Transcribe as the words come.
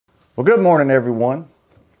Well, good morning, everyone.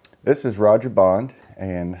 This is Roger Bond,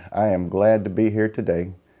 and I am glad to be here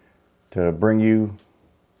today to bring you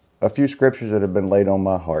a few scriptures that have been laid on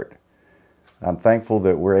my heart. I'm thankful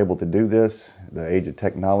that we're able to do this, the age of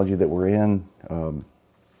technology that we're in, when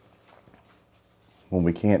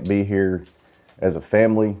we can't be here as a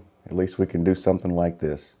family, at least we can do something like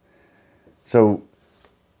this. So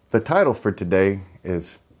the title for today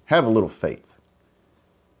is Have a Little Faith.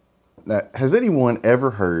 Now, has anyone ever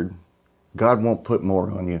heard God won't put more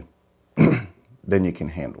on you than you can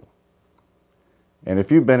handle? And if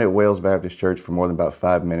you've been at Wales Baptist Church for more than about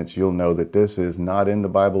 5 minutes, you'll know that this is not in the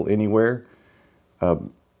Bible anywhere.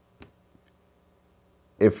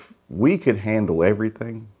 If we could handle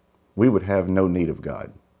everything, we would have no need of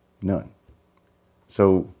God. None.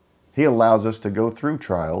 So He allows us to go through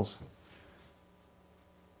trials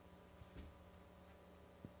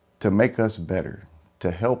to make us better,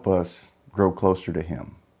 to help us grow closer to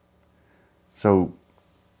Him. So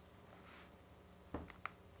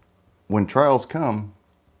when trials come,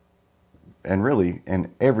 and really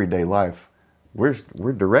in everyday life,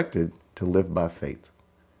 we're directed to live by faith.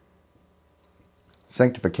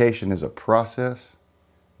 Sanctification is a process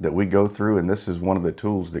that we go through, and this is one of the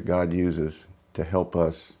tools that God uses to help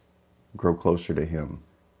us grow closer to Him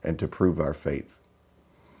and to prove our faith.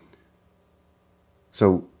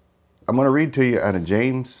 So I'm going to read to you out of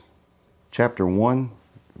James chapter 1,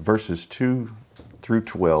 verses 2 through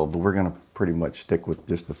 12, but we're going to pretty much stick with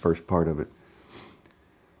just the first part of it.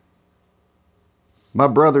 My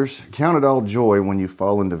brothers, count it all joy when you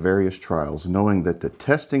fall into various trials, knowing that the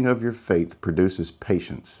testing of your faith produces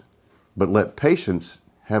patience. But let patience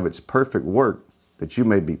have its perfect work, that you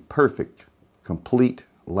may be perfect, complete,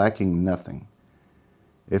 lacking nothing.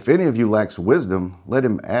 If any of you lacks wisdom, let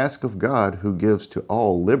him ask of God, who gives to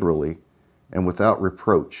all liberally and without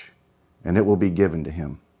reproach, and it will be given to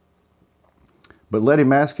him. But let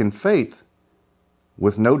him ask in faith,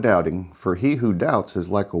 with no doubting, for he who doubts is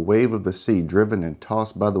like a wave of the sea driven and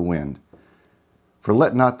tossed by the wind. For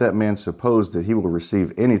let not that man suppose that he will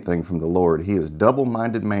receive anything from the Lord. He is a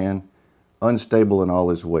double-minded man, unstable in all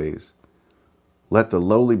his ways. Let the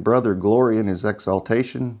lowly brother glory in his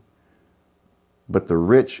exaltation, but the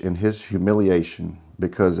rich in his humiliation,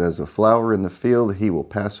 because as a flower in the field he will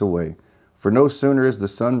pass away. For no sooner is the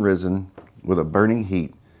sun risen with a burning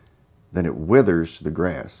heat than it withers the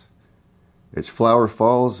grass. Its flower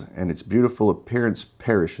falls, and its beautiful appearance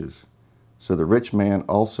perishes. So the rich man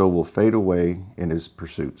also will fade away in his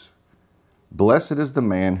pursuits. Blessed is the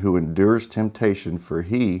man who endures temptation, for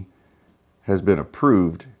he has been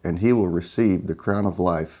approved, and he will receive the crown of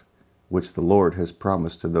life, which the Lord has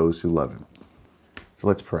promised to those who love him. So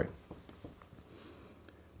let's pray.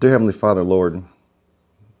 Dear Heavenly Father, Lord,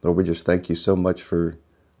 we just thank you so much for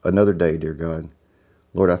another day, dear God.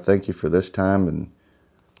 Lord, I thank you for this time, and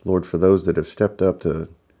Lord, for those that have stepped up to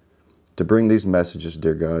bring these messages,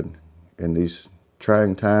 dear God, in these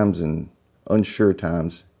trying times and unsure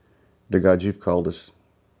times. Dear God, you've called us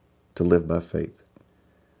to live by faith.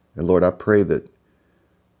 And Lord, I pray that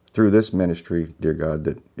through this ministry, dear God,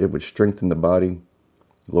 that it would strengthen the body,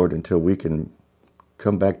 Lord, until we can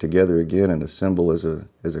come back together again and assemble as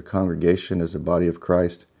a congregation, as a body of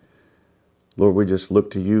Christ. Lord, we just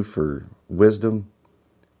look to you for wisdom.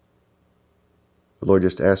 Lord,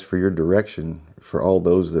 just ask for your direction for all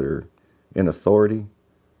those that are in authority.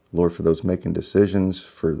 Lord, for those making decisions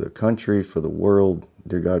for the country, for the world.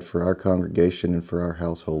 Dear God, for our congregation and for our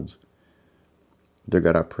households. Dear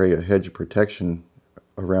God, I pray a hedge of protection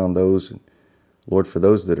around those. Lord, for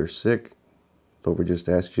those that are sick, Lord, we just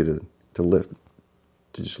ask you to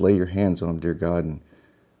just lay your hands on them, dear God. And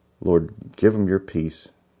Lord, give them your peace.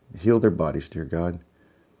 Heal their bodies, dear God.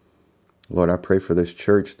 Lord, I pray for this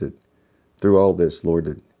church that through all this, Lord,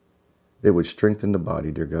 that it would strengthen the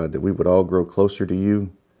body, dear God, that we would all grow closer to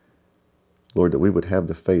you. Lord, that we would have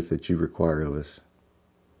the faith that you require of us.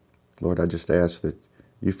 Lord, I just ask that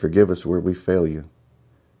you forgive us where we fail you.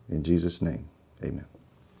 In Jesus' name, amen.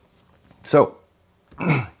 So,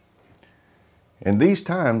 in these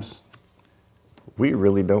times, we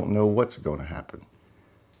really don't know what's going to happen.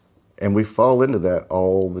 And we fall into that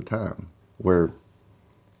all the time, where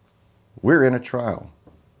we're in a trial.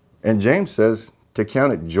 And James says to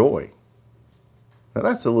count it joy. Now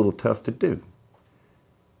that's a little tough to do,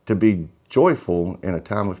 to be joyful in a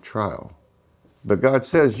time of trial. But God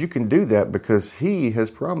says you can do that because He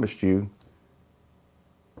has promised you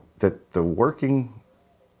that the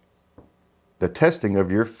testing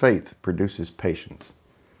of your faith produces patience.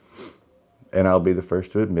 And I'll be the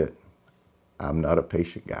first to admit, I'm not a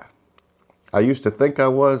patient guy. I used to think I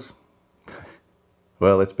was.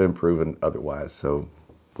 Well, it's been proven otherwise, so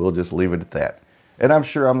We'll just leave it at that. And I'm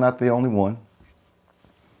sure I'm not the only one.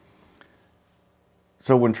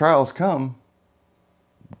 So when trials come,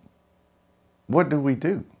 what do we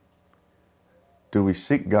do? Do we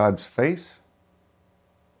seek God's face?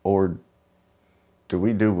 Or do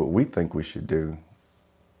we do what we think we should do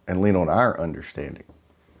and lean on our understanding?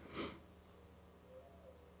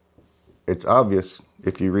 It's obvious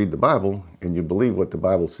if you read the Bible and you believe what the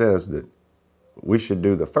Bible says that we should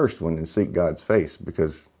do the first one and seek God's face,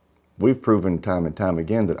 because we've proven time and time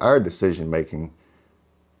again that our decision making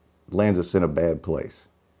lands us in a bad place.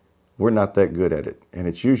 We're not that good at it, and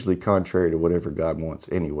it's usually contrary to whatever God wants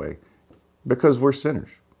anyway, because we're sinners.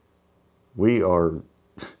 We're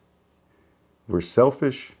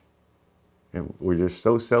selfish, and we're just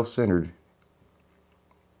so self-centered,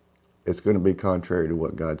 it's going to be contrary to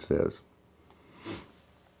what God says.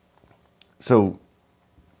 So,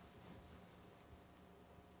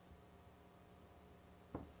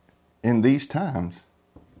 in these times,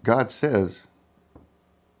 God says,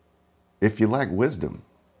 if you lack wisdom,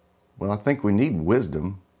 well, I think we need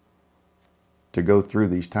wisdom to go through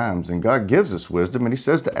these times. And God gives us wisdom, and He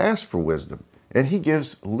says to ask for wisdom. And He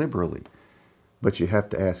gives liberally. But you have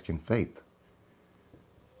to ask in faith.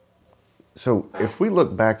 So if we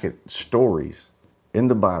look back at stories in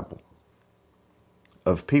the Bible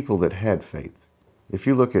of people that had faith, if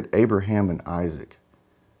you look at Abraham and Isaac,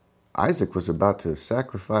 Abraham was about to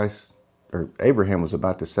sacrifice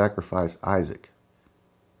Isaac.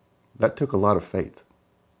 That took a lot of faith.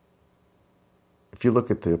 If you look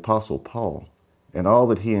at the Apostle Paul and all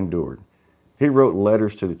that he endured, he wrote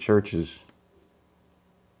letters to the churches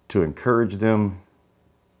to encourage them,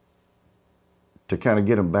 to kind of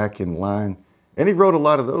get them back in line. And he wrote a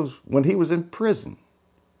lot of those when he was in prison.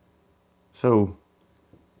 So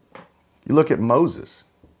you look at Moses.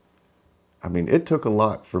 I mean, it took a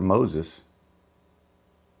lot for Moses.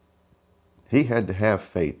 He had to have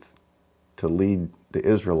faith to lead the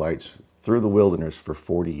Israelites through the wilderness for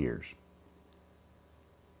 40 years.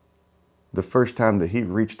 The first time that he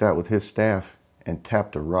reached out with his staff and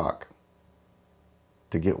tapped a rock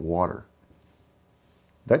to get water,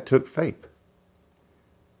 that took faith.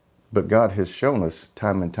 But God has shown us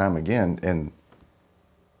time and time again, and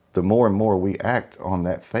the more and more we act on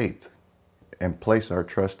that faith and place our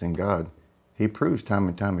trust in God, He proves time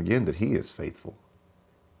and time again that He is faithful.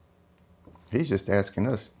 He's just asking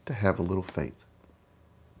us to have a little faith.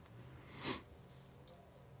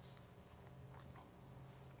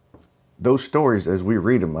 Those stories, as we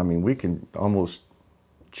read them, I mean, we can almost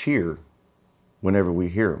cheer whenever we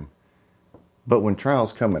hear them. But when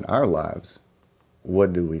trials come in our lives,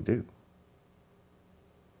 what do?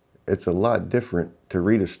 It's a lot different to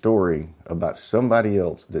read a story about somebody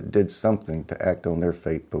else that did something to act on their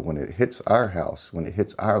faith. But when it hits our house, when it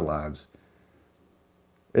hits our lives,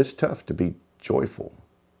 it's tough to be joyful.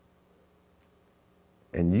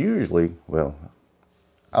 And usually, well,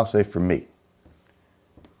 I'll say for me,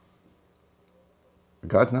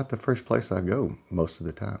 God's not the first place I go most of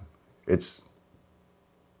the time. It's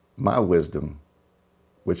my wisdom,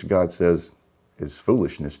 which God says is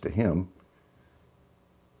foolishness to Him,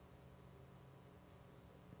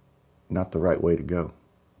 not the right way to go.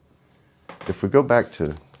 If we go back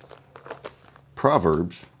to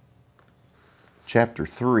Proverbs chapter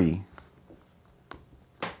 3,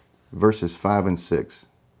 verses 5 and 6,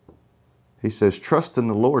 he says, "Trust in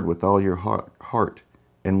the Lord with all your heart,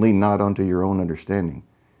 and lean not unto your own understanding.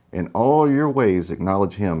 In all your ways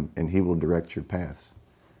acknowledge Him, and He will direct your paths."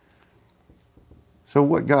 So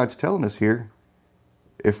what God's telling us here,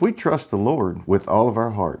 if we trust the Lord with all of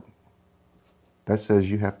our heart, that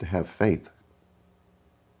says you have to have faith.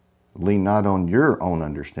 Lean not on your own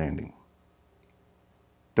understanding.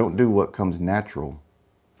 Don't do what comes natural.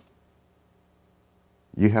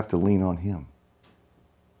 You have to lean on Him.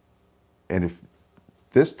 And if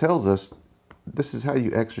this tells us, this is how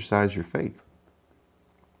you exercise your faith.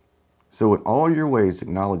 So in all your ways,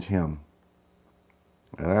 acknowledge Him.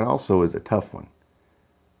 And that also is a tough one.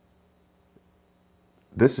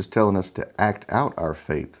 This is telling us to act out our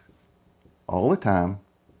faith all the time,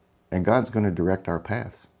 and God's going to direct our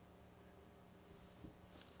paths.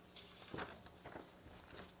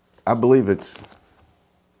 I believe it's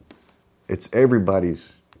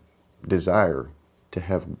everybody's desire to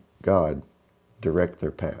have God direct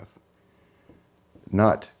their path.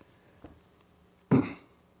 Not,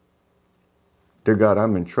 dear God,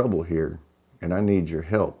 I'm in trouble here and I need your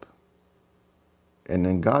help. And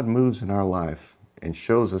then God moves in our life and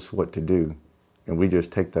shows us what to do, and we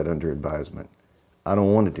just take that under advisement. I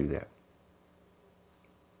don't want to do that.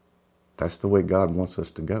 That's the way God wants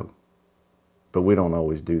us to go. But we don't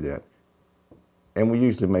always do that. And we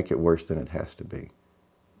usually make it worse than it has to be.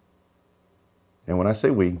 And when I say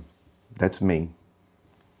we, that's me.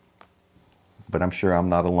 But I'm sure I'm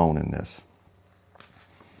not alone in this.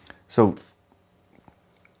 So,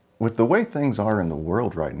 with the way things are in the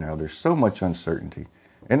world right now, there's so much uncertainty.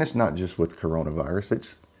 And it's not just with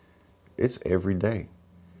coronavirus, it's every day.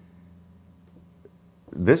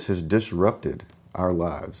 This has disrupted our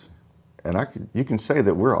lives. And you can say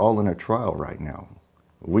that we're all in a trial right now.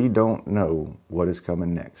 We don't know what is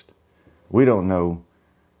coming next. We don't know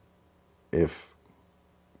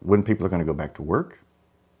when people are going to go back to work.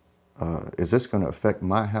 Is this going to affect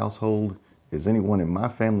my household? Is anyone in my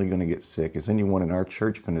family going to get sick? Is anyone in our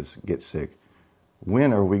church going to get sick?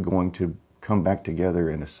 When are we going to come back together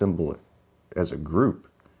and assemble it as a group?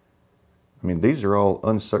 I mean, these are all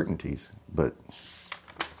uncertainties, but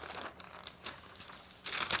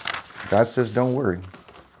God says, don't worry,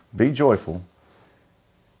 be joyful.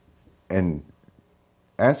 And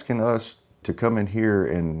asking us to come in here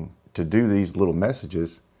and to do these little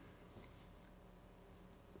messages,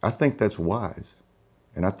 I think that's wise.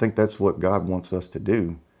 And I think that's what God wants us to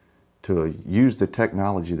do, to use the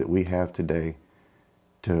technology that we have today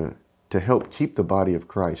to help keep the body of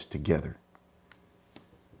Christ together.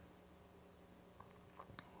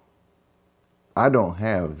 I don't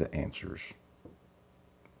have the answers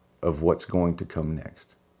of what's going to come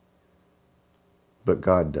next, but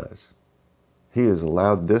God does. He has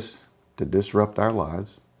allowed this to disrupt our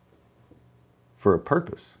lives for a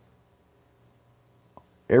purpose.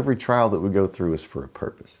 Every trial that we go through is for a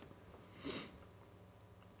purpose.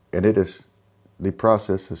 And it is the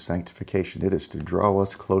process of sanctification. It is to draw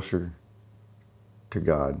us closer to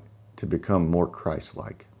God, to become more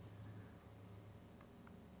Christ-like.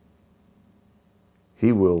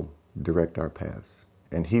 He will direct our paths,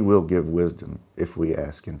 and He will give wisdom if we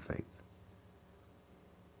ask in faith.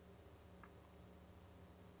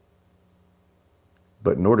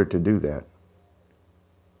 But in order to do that,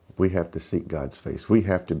 we have to seek God's face. We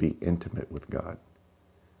have to be intimate with God.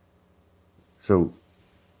 So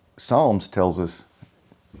Psalms tells us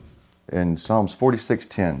in Psalms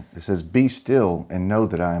 46:10, it says, "Be still and know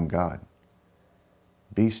that I am God."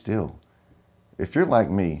 Be still. If you're like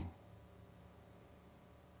me,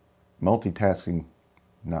 multitasking,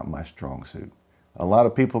 not my strong suit. A lot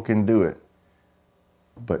of people can do it.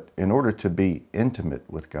 But in order to be intimate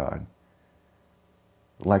with God,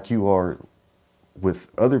 like you are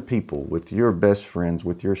with other people, with your best friends,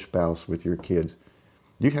 with your spouse, with your kids,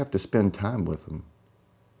 you have to spend time with them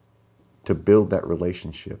to build that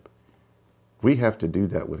relationship. We have to do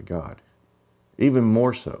that with God, even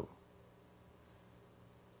more so.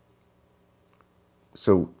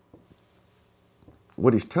 So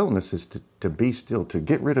what He's telling us is to be still, to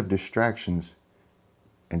get rid of distractions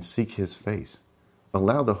and seek His face.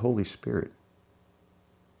 Allow the Holy Spirit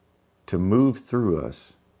to move through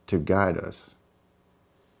us, to guide us.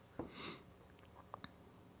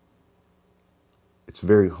 It's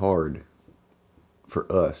very hard for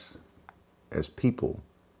us as people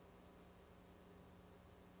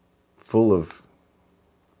full of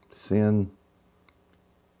sin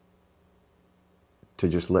to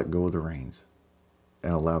just let go of the reins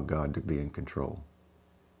and allow God to be in control.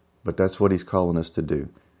 But that's what He's calling us to do.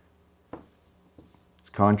 It's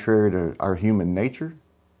contrary to our human nature,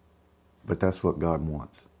 but that's what God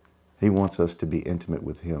wants. He wants us to be intimate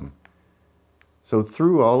with Him. So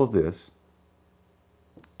through all of this,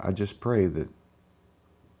 I just pray that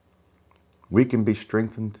we can be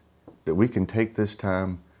strengthened, that we can take this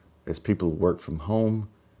time as people work from home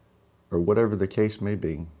or whatever the case may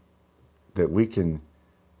be, that we can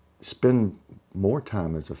spend more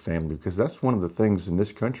time as a family, because that's one of the things in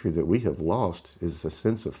this country that we have lost is a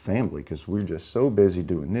sense of family, because we're just so busy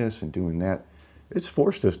doing this and doing that. It's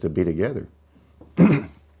forced us to be together. You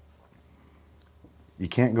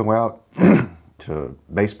can't go out to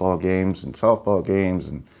baseball games and softball games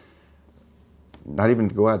and not even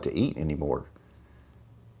to go out to eat anymore.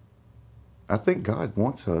 I think God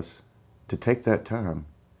wants us to take that time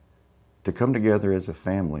to come together as a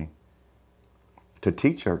family, to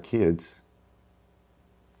teach our kids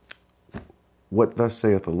what thus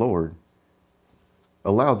saith the Lord,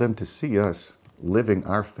 allow them to see us living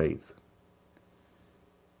our faith.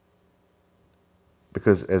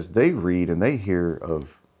 Because as they read and they hear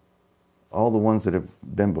of all the ones that have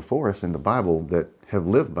been before us in the Bible that have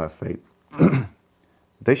lived by faith,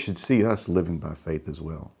 they should see us living by faith as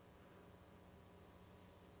well.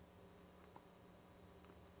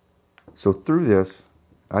 So through this,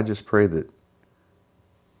 I just pray that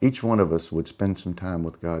each one of us would spend some time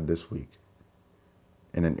with God this week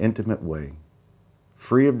in an intimate way,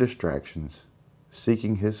 free of distractions,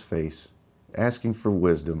 seeking His face asking for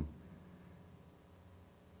wisdom.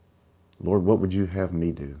 Lord, what would you have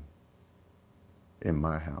me do in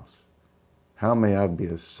my house? How may I be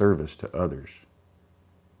a service to others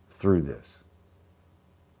through this?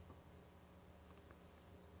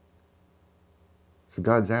 So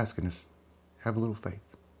God's asking us, have a little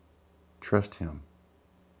faith. Trust him.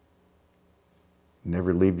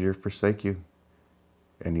 Never leave you or forsake you.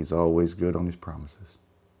 And he's always good on his promises.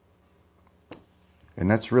 And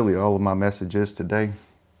that's really all of my message is today,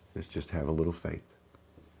 is just have a little faith.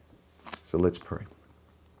 So let's pray.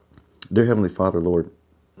 Dear Heavenly Father, Lord,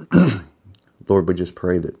 Lord, we just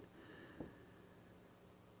pray that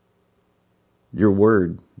your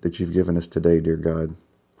word that you've given us today, dear God,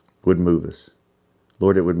 would move us.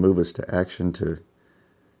 Lord, it would move us to action, to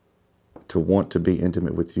want to be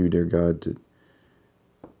intimate with you, dear God,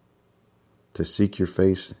 to seek your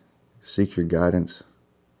face, seek your guidance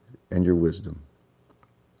and your wisdom.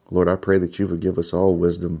 Lord, I pray that you would give us all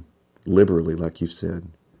wisdom liberally, like you've said.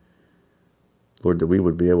 Lord, that we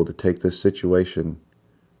would be able to take this situation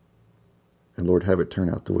and, Lord, have it turn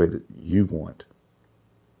out the way that you want.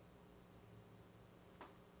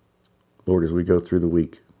 Lord, as we go through the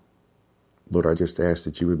week, Lord, I just ask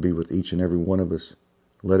that you would be with each and every one of us.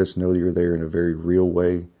 Let us know that you're there in a very real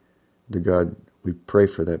way. Dear God, we pray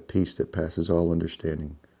for that peace that passes all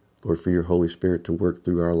understanding. Lord, for your Holy Spirit to work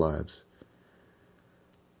through our lives.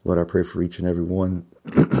 Lord, I pray for each and every one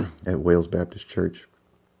at Wales Baptist Church.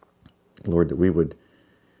 Lord, that we would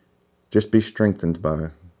just be strengthened by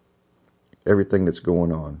everything that's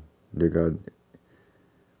going on. Dear God,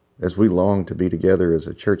 as we long to be together as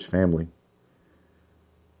a church family,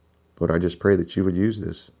 Lord, I just pray that you would use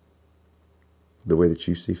this the way that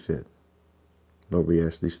you see fit. Lord, we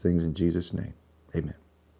ask these things in Jesus' name. Amen.